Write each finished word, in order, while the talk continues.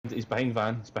He's behind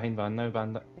van. He's behind van now,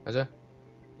 bandit. Is he?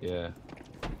 Yeah.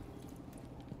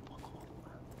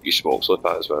 You smoke slip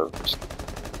at as well.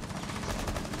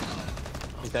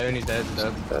 He's down, he's dead, he's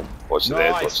dead. Watch the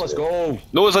nade, watch Nice, the let's nade. go!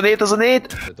 No, there's a nade, there's a nade!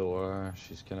 The door,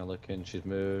 she's kind of looking, she's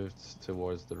moved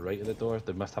towards the right of the door.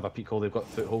 They must have a peek hole, they've got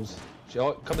footholes.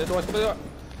 Oh, come to the door, come to the door!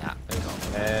 Nah,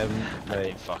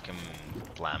 Right. fucking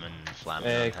flamming on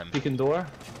him. Peeking door,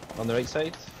 on the right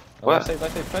side. On What? the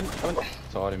left side, come in.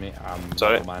 Sorry mate, I'm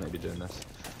Sorry. not a man to be doing this.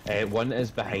 One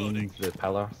is behind the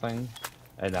pillar thing,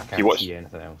 and I You can't watch- see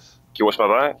anything else. Can you watch my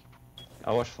back?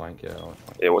 I'll watch flank, yeah, I'll watch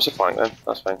flank. Yeah, watch the flank then,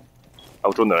 that's fine.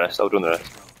 I'll drone the rest, I'll drone the rest.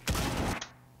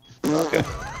 Okay.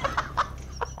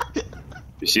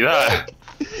 You see that?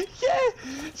 Yeah!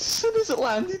 As soon as it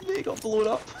landed, mate, it got blown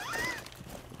up.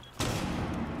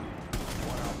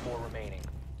 4 remaining.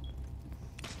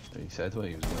 He said what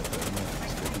he was going to do, man.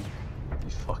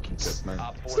 He's fucking good, man.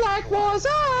 Op 4 Slack was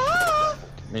up!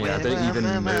 I mean, I didn't even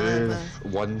move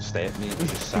one step, mate, I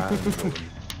just sat and going.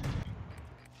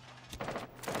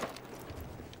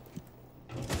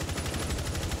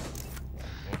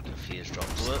 Fear's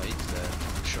dropped straight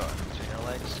the shot in between her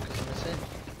legs because of this.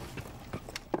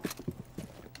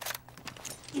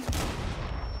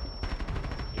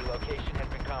 Your location has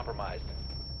been compromised.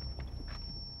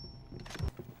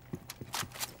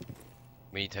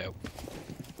 We need help.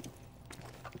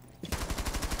 You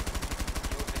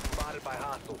have been spotted by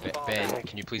hostiles. Fall Ben, back.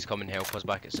 can you please come and help us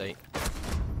back at site?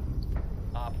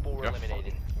 Op 4 Yeah.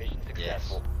 eliminated. Mission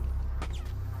successful.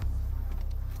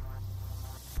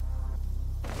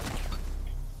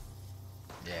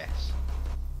 Yes.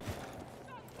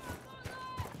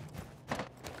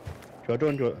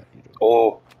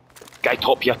 Oh, guy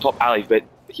top here, top alley, but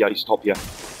here, he's top here.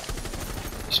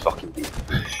 He's fucking deep.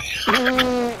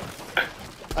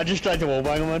 I just tried to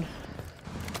wallbang him, man.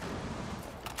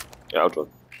 Yeah, I'll drone.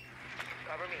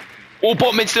 Cover me. Oh,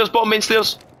 bottom main stairs, bottom main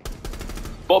stairs!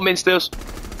 Bottom main stairs.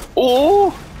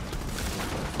 Oh!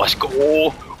 Let's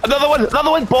go! Another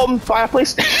one, bottom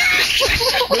fireplace! That's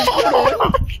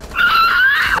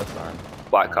fine.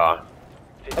 Black car.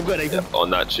 I've got an On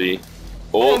that tree.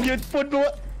 Oh, Oh! you foot no.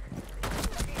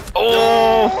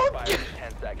 Oh! 5 to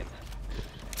 10 seconds.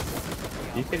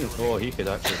 He could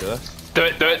actually do this. Do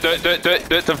it, do it, do it, do it, do it,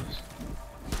 do it to...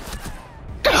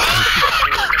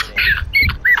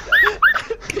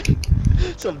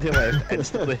 Something left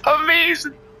instantly.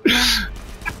 Amazing! I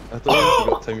don't know if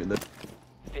we got time at the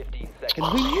 15 seconds.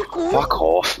 Can we go? Fuck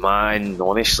off, man.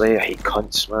 Honestly, I hate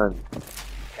cunts, man. 10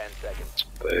 seconds.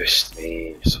 Boost me.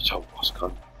 You're such a worse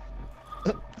cunt.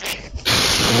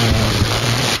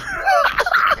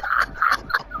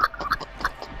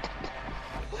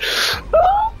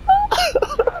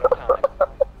 Out of time.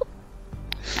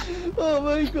 Oh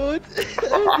my god. I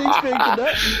wasn't expecting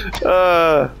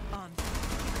that.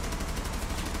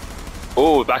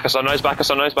 Oh, back of sunrise, back of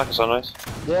sunrise, back of sunrise.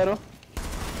 Yeah, no.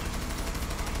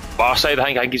 Bar side,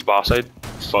 I think he's bar side.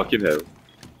 Fucking hell.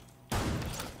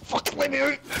 Fucking let me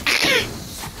out.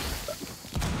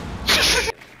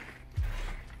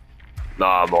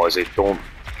 Nah, Mozzie, don't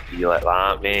be like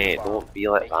that, mate. Don't be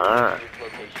like that. Use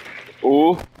location.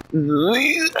 Oh.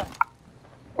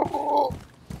 Oh.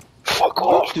 Fuck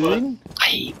What off, you man. doing? I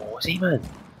hate Mozzie, man.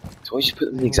 So I just put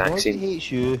them in the exact Mozzie same.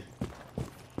 hates you.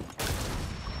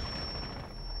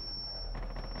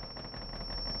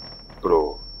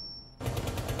 Bro.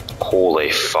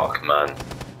 Holy fuck, man.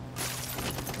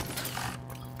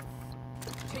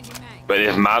 But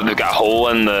they've got a hole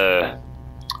in the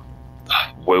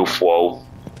wolf wall,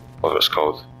 whatever it's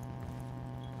called.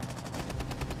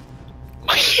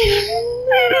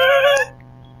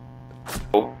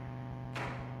 Oh,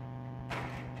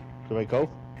 Do I go?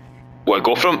 what,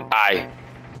 go from? Aye.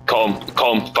 Calm,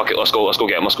 fuck it, let's go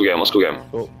get him, let's go get him.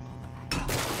 Oh.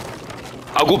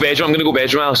 I'll go bedroom, I'm gonna go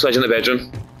bedroom, I'll slide in the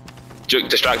bedroom. Duke,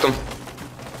 distract him.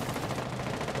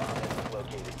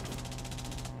 Located.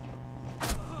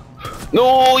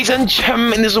 No, he's in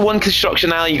gym, and there's the one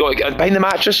construction alley, you got behind the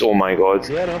mattress, oh my god.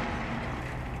 Yeah, no.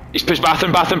 He's pushed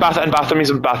bathroom, he's in bathroom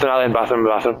alley, and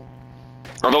bathroom.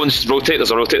 Another one's rotate, there's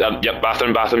a rotate there, yep,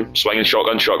 bathroom, swinging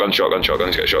shotgun, he's got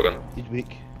a shotgun. He's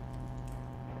weak.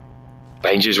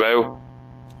 Behind you as well.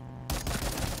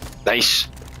 Nice.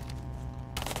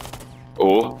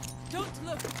 Oh.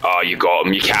 Oh, you got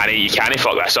him, you can't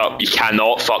fuck this up, you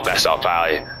cannot fuck this up,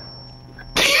 Ali.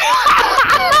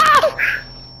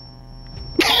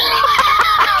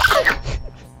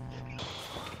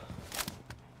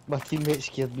 My teammate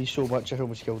scared me so much I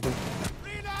almost killed him.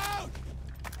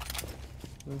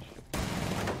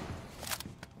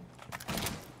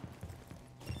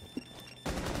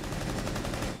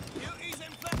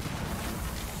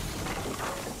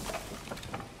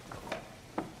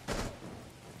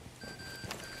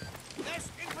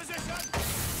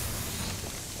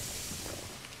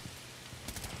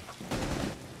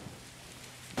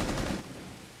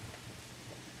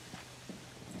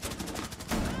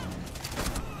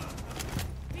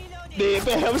 Mate,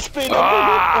 but I'm spraying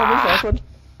Ah! on the first one.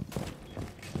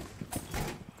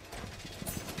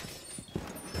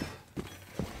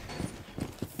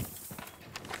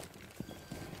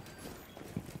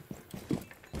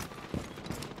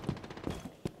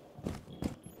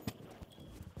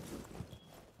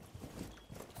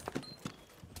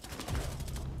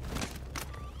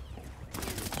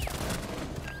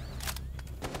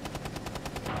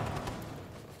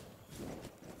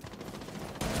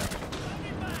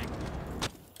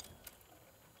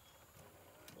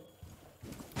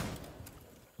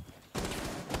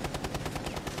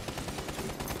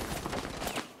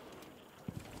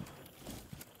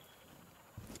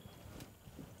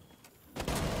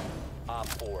 Op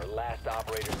 4, last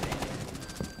operator standing.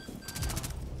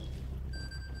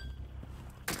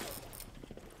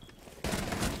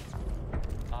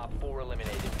 Op 4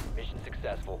 eliminated. Mission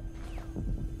successful.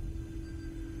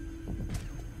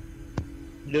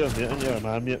 You're a mate and you're a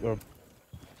man, mate. We're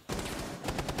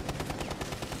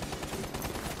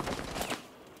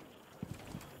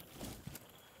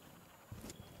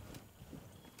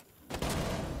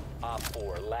Op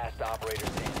 4, last operator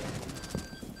standing.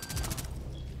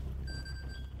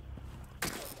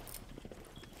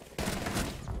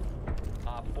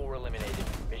 Op 4 eliminated.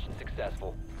 Mission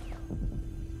successful.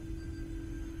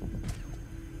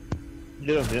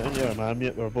 You're a mate and you're a man,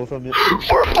 mate. We're both on mute.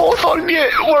 We're both on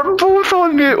mute! We're both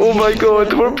on mute! Oh my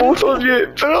god, we're both on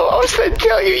mute! But I was trying to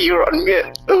tell you you were on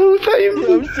mute the whole time!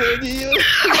 Yeah, I'm saying to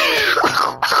you.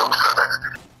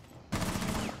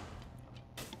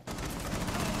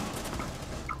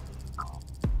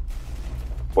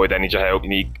 Boyd, I need your help. You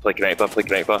need play connector, play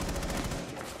connector.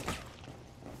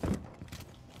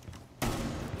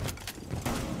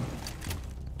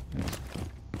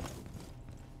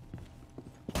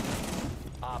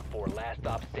 Op 4, last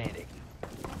stop standing.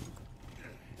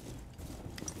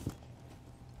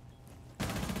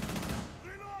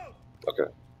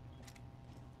 Okay.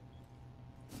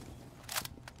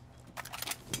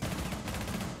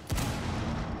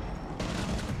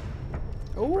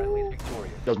 Friendly's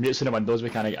victorious. There's mutes in the windows, we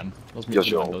can't get in. There's Yes, mutes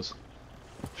in the you are. windows.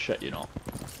 Shit, you know.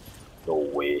 No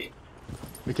way.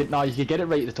 We can, nah, you can get it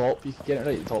right at the top. You can get it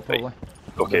right at the top, Right.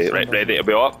 probably. Okay, right, ready to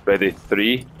be up. Ready,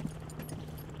 3,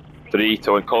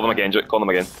 2, 1. Call them again, Jack. Call them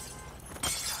again.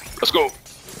 Let's go.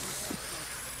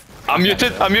 I'm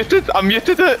muted. I'm muted. I'm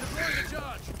muted. It.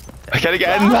 I can't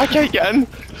get in. I can't get in.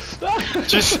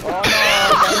 Just. To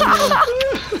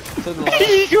the left.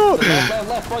 There you go.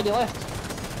 Left, Boyd, left.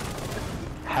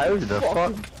 How the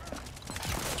fuck?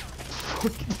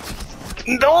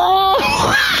 No.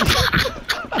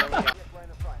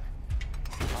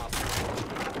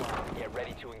 Get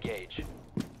ready to engage. Do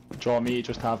you want me to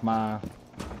just have my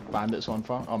bandits on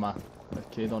first, or my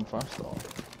kid on first, or?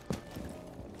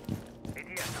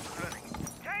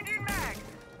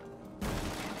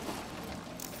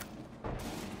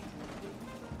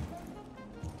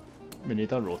 We need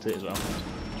to rotate as well.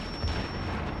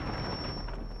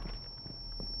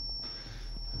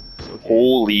 It's okay.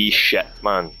 Holy shit,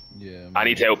 man. Yeah. I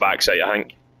need help backside, I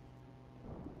think.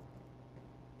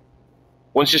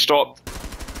 Once you stop.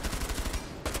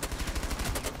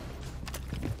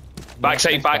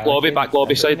 Backside, back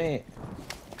lobby side.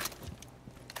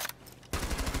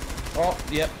 Oh,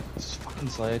 yep. It's fucking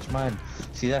Sledge, man.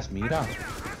 See, that's me now.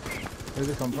 Where'd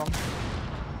they come from?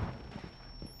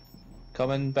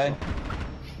 Come in, Ben.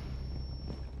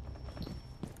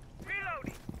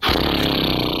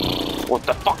 What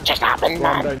the fuck just happened, Go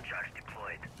on, man? down.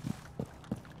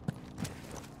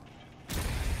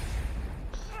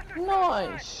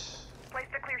 Nice. Place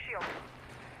the clear shield.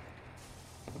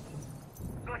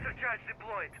 Cluster charge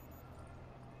deployed.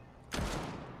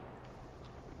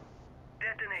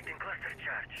 Detonating cluster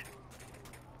charge.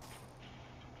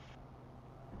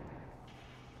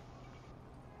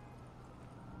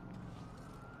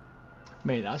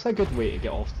 Mate, that's a good way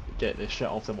to get this shit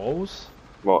off the walls.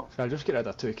 What? So I'll just get rid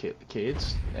of 2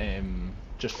 cades,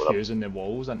 just What up? fusing the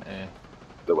walls into,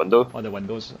 The window? or the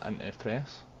windows into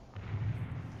press.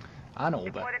 I know,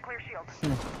 but Deploy the clear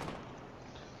shield.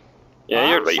 Yeah,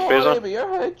 you're right, Fraser. but your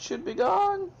head should be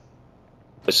gone.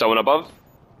 Is someone above?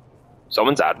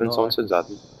 Someone's admin, No. someone says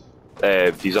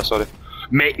admin. Visa, sorry.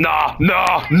 Mate, nah.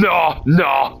 Something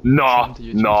to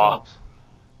use themselves.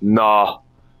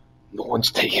 No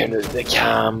one's taking out the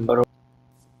cam, bro.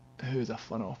 Who's a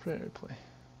fun operator to play? Is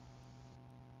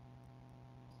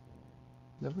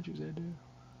that what you said, dude?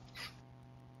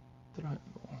 Did I?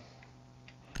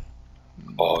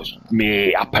 Oh,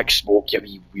 mate, I picked smoke, you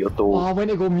wee weirdo. Oh, I went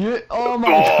to go mute. Oh my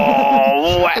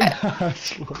Oh, what? god.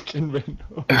 Fucking went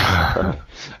off. I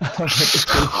went to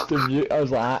change to mute. I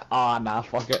was like, ah, nah,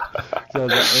 fuck it. So I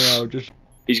was like, yeah, I'll just.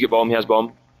 He's got bomb, he has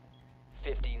bomb.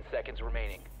 15 seconds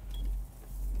remaining.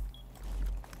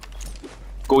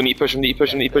 Go, need to push him, need to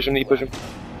push him, need to push him, need to push him.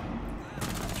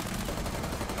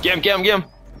 Get him, get him, get him.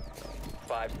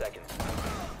 5 seconds.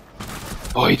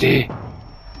 Oh, he did.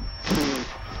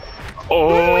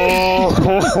 Oh!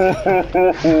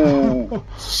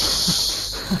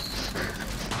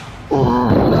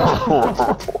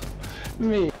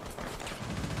 Me.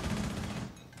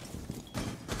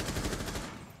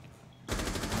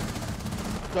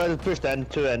 No, it's pushed in,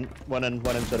 2 in, 1 in,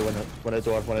 1 in, sorry, 1 out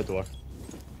door, 1 out door.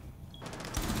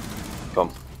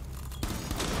 Come.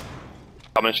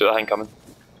 Coming, shoot that thing coming.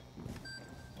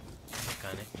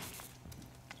 Can he?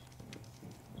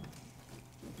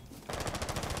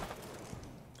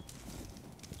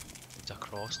 It's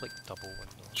across like double window.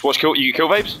 So what's cool? You get kill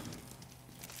vibes?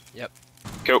 Yep.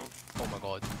 Cool. Oh my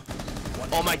god.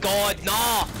 Oh my god,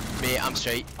 no! Mate, I'm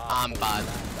straight. I'm bad.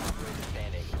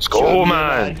 Let's go,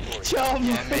 man! Chum!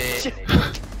 Yeah, mate.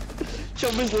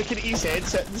 Chum was looking at his head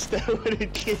sitting still when he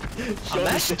came. I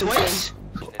missed twice.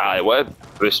 Aye, what?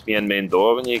 Boost me in main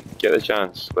door when you get the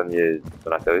chance. When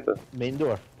I tell you to. Main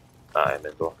door. Aye,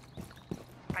 main door.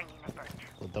 Finding a bird.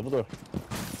 Or double door.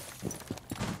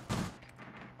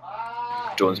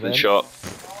 Jones been shot.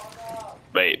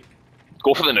 Right.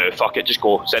 Go for the now, fuck it, just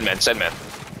go. Send men, send men.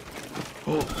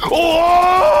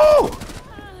 Oh!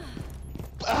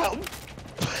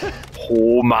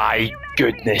 Oh my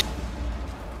goodness.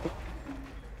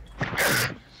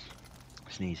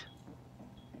 Sneeze.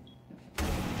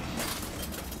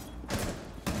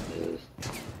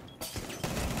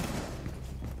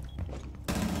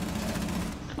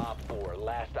 Op 4,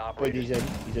 last Wait, operator. he's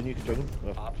in, you can join him.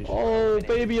 Oh, Jesus. Oh,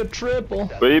 baby, a triple.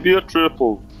 Baby a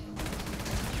triple.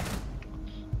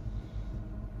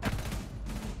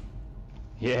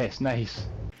 Yes, nice.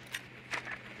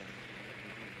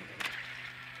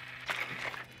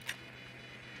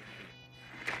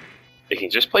 You can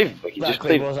just play. You can That just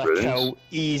play Claymore's a runes. kill,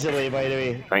 easily, by the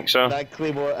way. Think so? That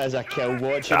Claymore is a kill,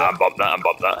 watching Ah, it. I bumped that. I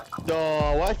bumped that.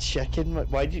 Oh, what a chicken.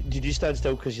 Why did you stand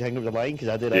still because you hung up the line? Because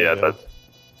I did. Yeah, I did.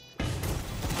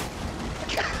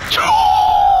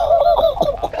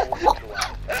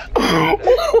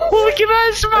 Look at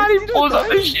that, man! He blows up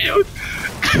the shield.